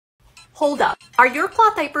Hold up. Are your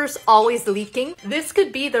cloth diapers always leaking? This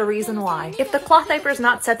could be the reason why. If the cloth diaper is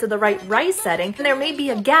not set to the right rise setting, there may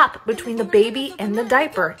be a gap between the baby and the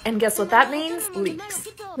diaper. And guess what that means? Leaks.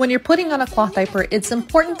 When you're putting on a cloth diaper, it's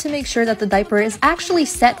important to make sure that the diaper is actually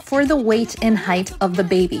set for the weight and height of the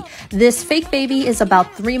baby. This fake baby is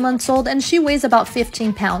about 3 months old and she weighs about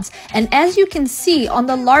 15 pounds. And as you can see on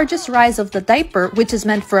the largest rise of the diaper, which is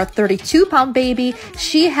meant for a 32-pound baby,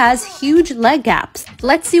 she has huge leg gaps.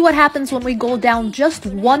 Let's see what happens when we go down just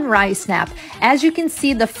one rise snap. As you can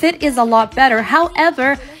see, the fit is a lot better.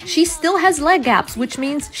 However, she still has leg gaps, which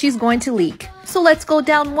means she's going to leak. So let's go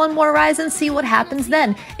down one more rise and see what happens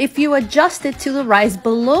then. If you adjust it to the rise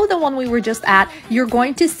below the one we were just at, you're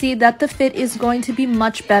going to see that the fit is going to be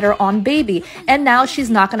much better on baby. And now she's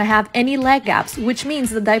not going to have any leg gaps, which means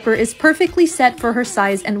the diaper is perfectly set for her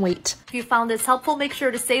size and weight. If you found this helpful, make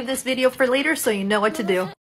sure to save this video for later so you know what to do.